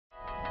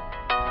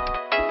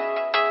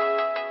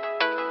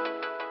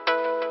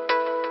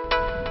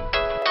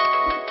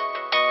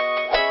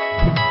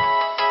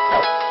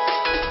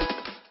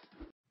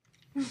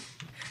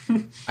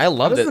I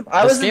loved it.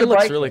 I This was in game the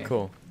looks bike really lane.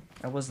 cool.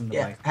 I was in the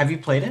Yeah. bike. Have you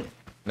played it?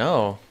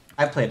 No.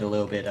 I played a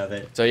little bit of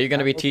it. So you're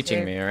gonna be I'm teaching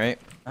okay. me, right?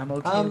 I'm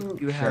okay with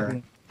you Sure.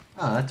 having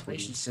Oh, that's weird.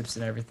 relationships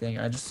and everything.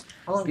 I just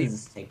How long be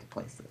does this take to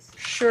place this?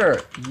 sure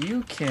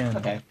you can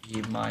Okay.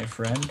 be my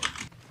friend.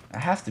 I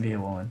have to be a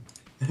woman.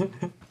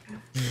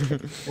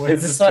 What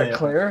Is does this it not say?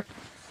 clear?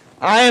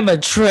 I am a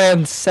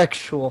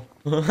transsexual.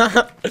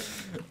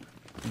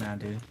 Nah,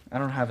 dude. I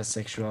don't have a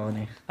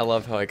sexuality. I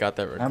love how I got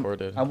that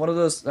recorded. I'm one of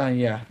those.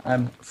 Yeah,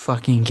 I'm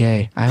fucking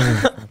gay. I will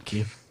fuck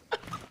you.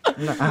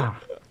 No,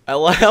 I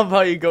love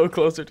how you go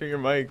closer to your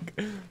mic.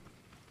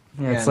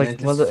 yeah, it's and like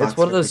it one of just it's fucks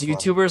one of with those the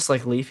quality. YouTubers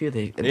like Leafy.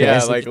 They Yeah,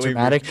 say like it's Leafy.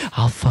 dramatic.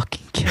 I'll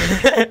fucking kill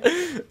you.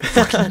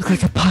 Fucking look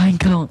like a pine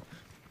cone.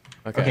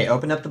 Okay,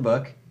 open up the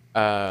book.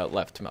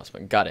 Left mouse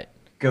button. Got it.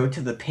 Go to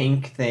the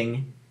pink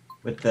thing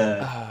with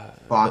the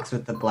box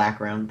with the black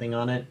round thing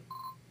on it.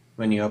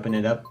 When you open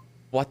it up.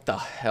 What the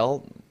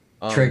hell?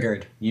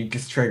 Triggered. You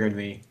just triggered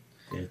me,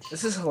 bitch.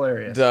 This is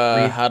hilarious.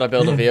 The how to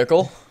build a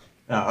vehicle.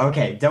 Oh,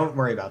 okay. Don't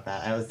worry about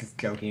that. I was just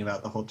joking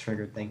about the whole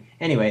triggered thing.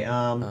 Anyway,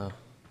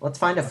 let's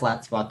find a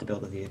flat spot to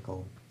build a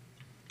vehicle.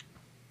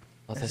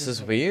 Oh, this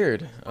is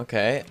weird.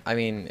 Okay. I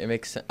mean, it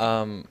makes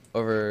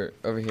over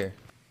here.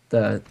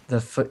 The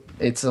foot.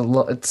 It's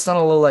not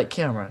a low light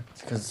camera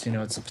because you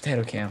know it's a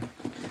potato cam.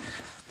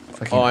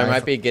 Fucking Oh, I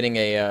might iPhone. be getting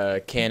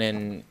a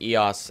Canon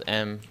EOS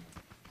M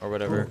or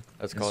whatever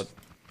that's called.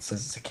 It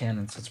says it's a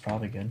Canon, so it's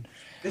probably good.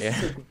 This Yeah.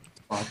 is a good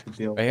spot to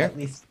build. Right here? At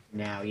least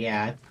now.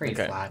 Yeah, it's pretty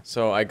Okay. flat.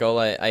 So I go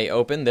like I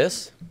open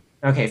this.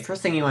 Okay,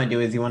 first thing you want to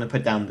do is you want to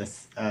put down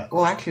this.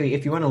 Well, actually,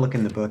 if you want to look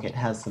in the book, it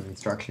has some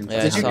instructions. Yeah,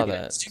 I Did you saw get-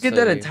 that. Did you get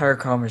So that entire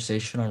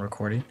conversation on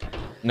recording?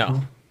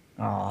 No.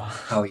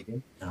 Oh. Oh, you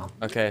did? No.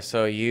 Okay,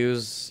 so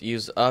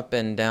use up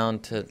and down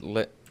to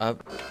lit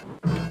up.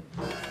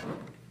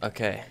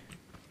 Okay.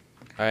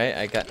 All right,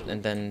 I got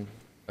and then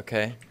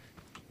okay.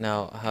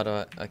 Now how do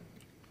I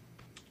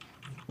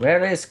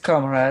Where is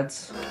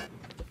comrades?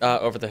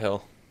 over the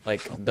hill.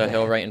 Like the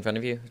hill right in front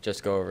of you.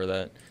 Just go over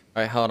that.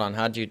 All right, hold on.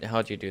 How'd you do that?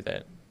 How'd you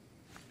do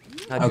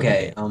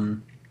Okay. it?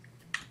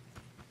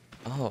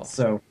 Oh.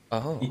 So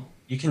Oh.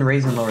 you can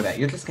raise and lower that.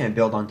 You're just gonna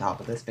build on top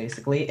of this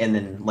basically, and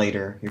then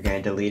later you're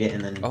gonna delete it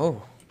and then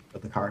Oh.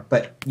 put the card.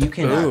 But you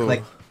can Ooh.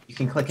 click. You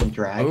can click and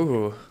drag.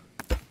 Ooh.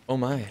 Oh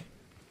my.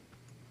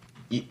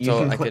 You So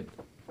can I click.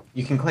 could.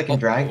 You can click and Oh,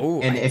 drag,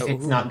 ooh, and if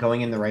it's ooh. not going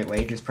in the right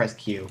way, just press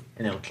Q,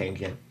 and it'll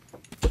change it.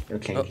 It'll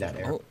change that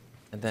arrow. Oh.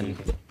 And then. you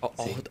can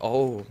see.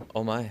 Oh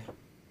my.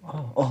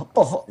 Oh.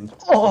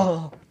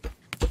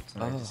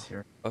 Sorry, Oh. just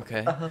here.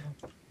 Okay.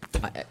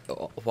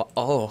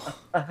 Oh.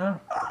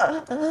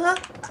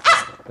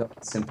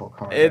 Simple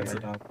card. It's-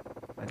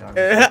 My dog.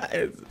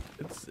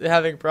 it's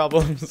having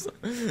problems.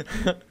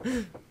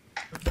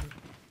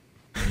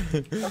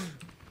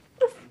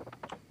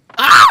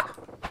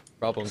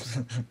 Problems.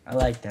 I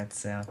like that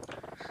sound.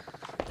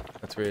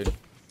 That's weird.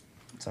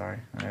 Sorry,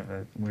 I have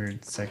a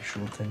weird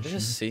sexual Did I tension.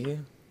 just see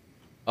you?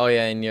 Oh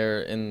yeah,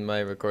 in my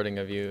recording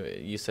of you,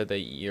 you said that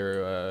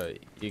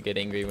you get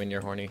angry when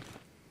you're horny.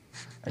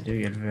 I do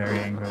get very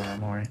angry when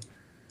I'm horny.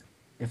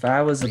 If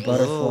I was a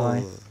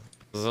butterfly,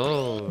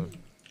 Oh.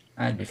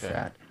 I'd be Okay.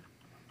 fat.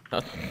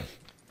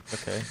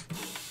 Okay.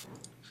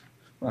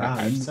 Well,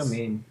 Wow, you're so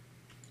mean.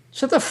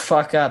 Shut the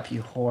fuck up,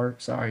 you whore.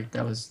 Sorry,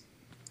 that was...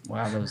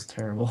 Wow, that was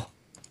terrible.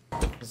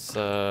 It's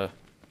that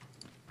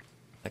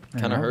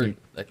Man, kind of I'll hurt. be-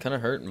 That kind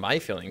of hurt my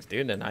feelings,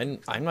 dude. And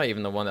I'm not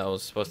even the one that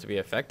was supposed to be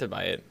affected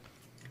by it.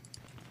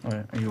 What,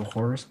 are you a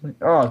whore or something?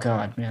 Oh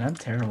god, man, I'm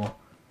terrible.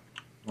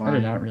 I Why?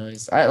 did not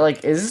realize.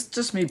 Is this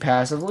just me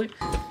passively?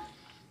 I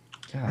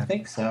God.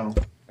 think so.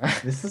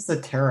 This is a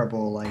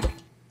terrible, like,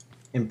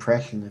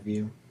 impression of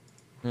you.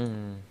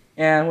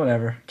 Yeah,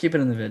 whatever. Keep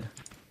it in the vid.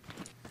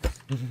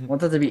 I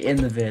want that to be in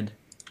the vid.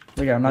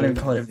 Look, I'm not even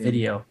calling it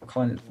video. I'm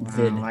calling it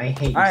vid. Wow, I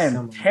hate you I so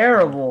am much.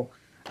 terrible.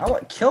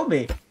 Kill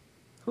me.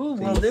 Who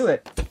will Please. do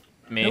it?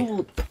 Me. Who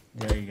will...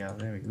 There you go.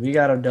 There we go. We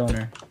got a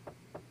donor.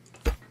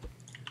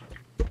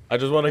 I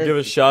just want to give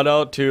a shout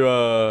out to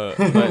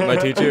my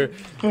teacher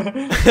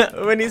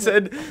when he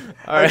said,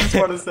 "All I right." just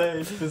want to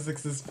say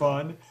physics is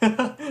fun.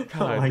 Oh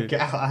my dude.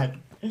 god.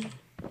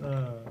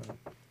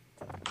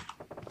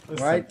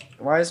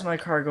 Why is my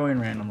car going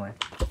randomly?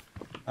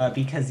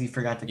 Because you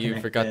forgot to connect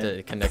You forgot the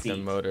to connect the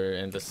seat. motor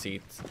and the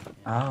seats.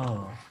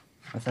 Oh.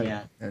 I thought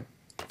Yeah.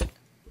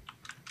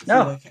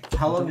 No. So, like,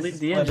 how long Delete has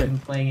the this engine. been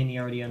playing and he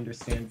already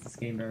understands this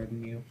game better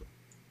than you?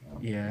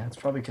 Yeah, it's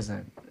probably because I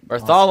lost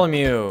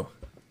Bartholomew,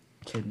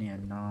 a kidney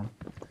and nom.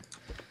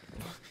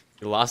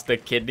 you lost a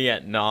kidney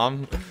at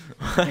Nom.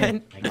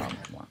 And What?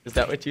 nom. Is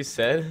that what you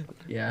said?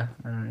 Yeah.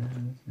 I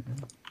don't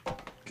know.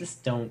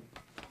 Just don't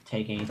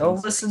take anything.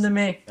 Don't listen to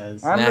me.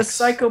 Says. I'm a Next.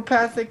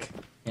 psychopathic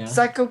Yeah.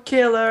 psycho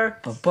killer.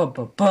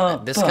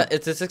 This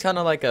is kind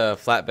of like a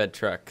flatbed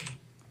truck.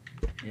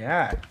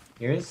 Yeah.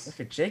 Here's. Look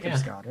at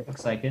Jacob's Yeah. got it.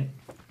 Looks like it.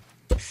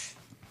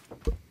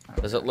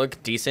 Does it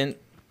look decent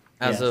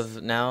as Yes.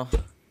 of now?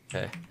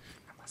 Okay,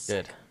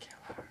 good.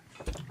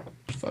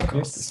 Fuck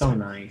You're off. so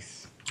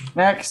nice.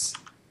 Max,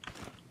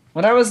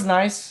 when I was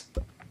nice,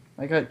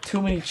 I got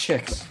too many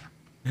chicks.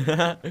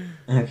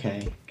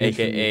 Okay.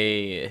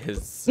 AKA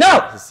his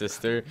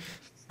sister.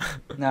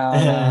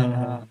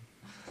 No.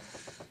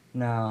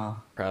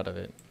 Proud of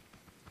it.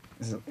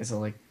 Is it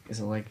like?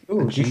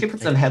 Ooh, you should put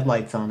some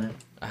headlights on it.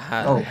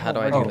 How do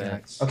I do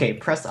that? Okay,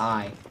 press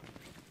I.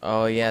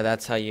 Oh yeah,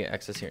 that's how you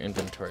access your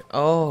inventory.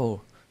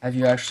 Oh. Have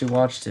you actually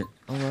watched it?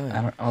 Oh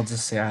right. I'll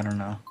just say I don't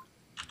know.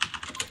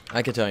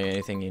 I could tell you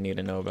anything you need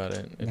to know about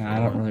it. No, I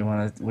don't really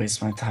want to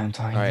waste my time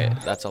talking. All right,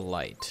 about it. that's a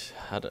light.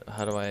 How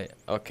do I?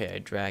 Okay, I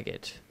drag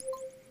it.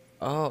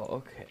 Oh,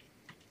 okay.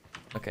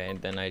 Okay, and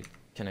then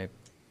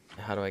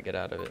how do I get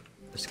out of it?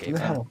 Escape.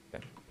 How?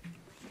 Okay.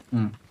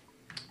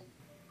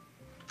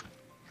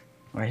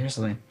 Right, here's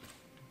something.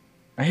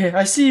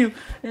 I see you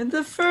in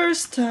the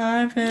first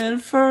time in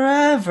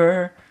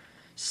forever.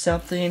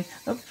 Something.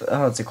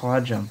 Oh, it's a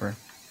quad jumper.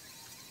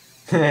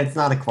 It's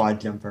not a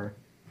quad jumper.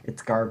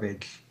 It's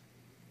garbage.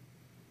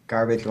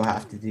 Garbage will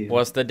have to do.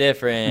 What's the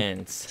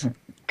difference?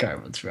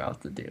 Garbage will have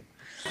to do.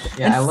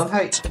 Yeah, I love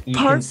how you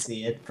can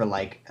see it for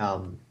like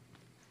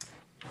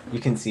you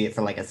can see it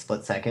for like a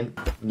split second.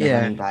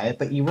 Running by it,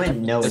 but you wouldn't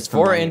know. Is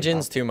 4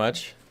 engines too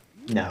much?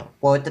 No.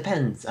 Well, it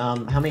depends. How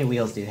many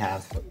wheels do you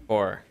have?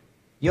 4.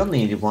 You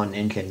only need 1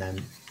 engine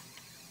then.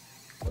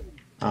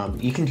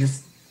 You can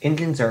just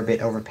engines are a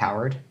bit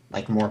overpowered,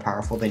 like more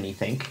powerful than you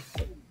think,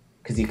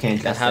 because you can't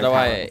adjust. How do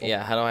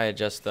I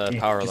adjust the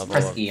power level?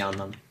 Press E on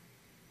them.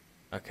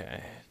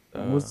 Okay.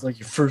 What's like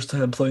your first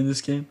time playing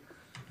this game?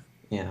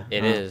 Yeah.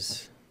 It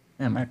is.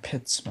 Yeah, my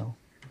pits smell.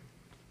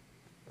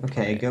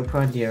 Okay, go put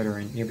on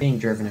deodorant. You're being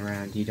driven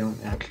around. You don't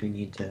actually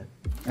need to.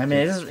 I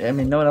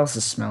mean, no one else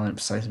is smelling it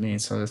besides me,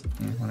 so it's,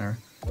 whatever.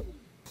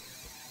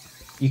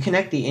 You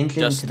connect the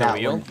engine Just to the that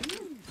wheel? one.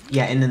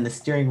 Yeah, and then the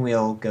steering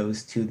wheel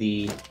goes to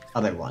the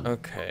other one.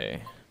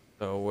 Okay.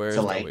 So where's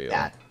So the like wheel?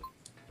 that.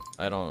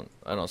 I don't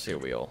see a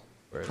wheel.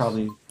 Where's...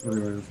 Probably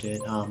removed it.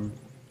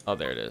 Oh,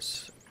 there it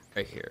is.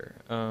 Right here.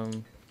 I'll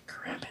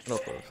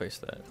replace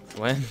that.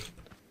 When?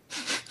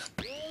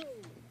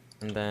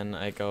 And then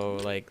I go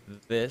like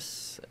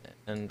this,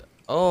 and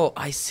oh,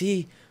 I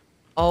see.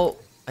 Oh,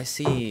 I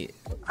see.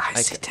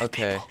 I see dead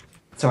okay. people.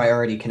 So I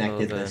already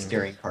connected the then-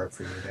 steering part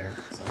for you there.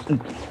 So.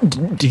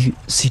 Do you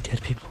see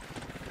dead people?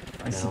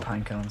 I see No.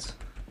 pine cones.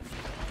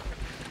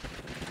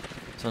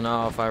 So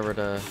now if I were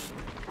to,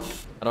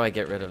 how do I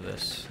get rid of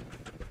this?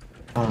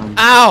 Ah!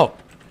 Ow!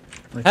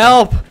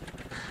 Help! Don't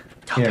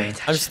pay Here.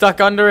 attention. I'm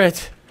stuck under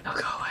it. No,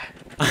 go away.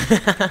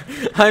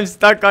 I'm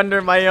stuck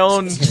under my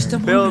own just a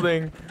moment.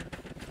 building.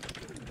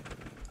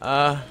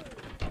 Hang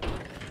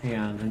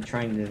on, I'm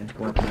trying to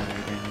work on it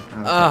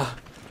again. Okay.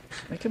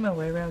 Making my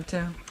way around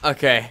town.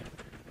 Okay.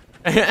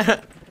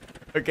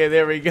 Okay,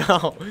 there we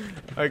go.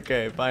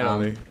 Okay,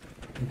 finally.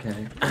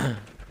 Okay.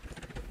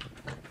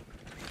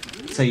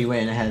 So you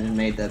went ahead and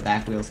made the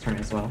back wheels turn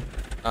as well?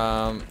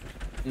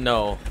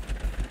 No.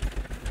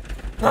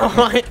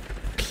 What?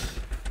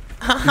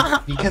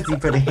 Because you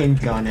put a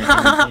hinge on it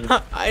and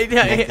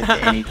connected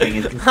to anything,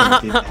 it's just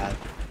gonna do that.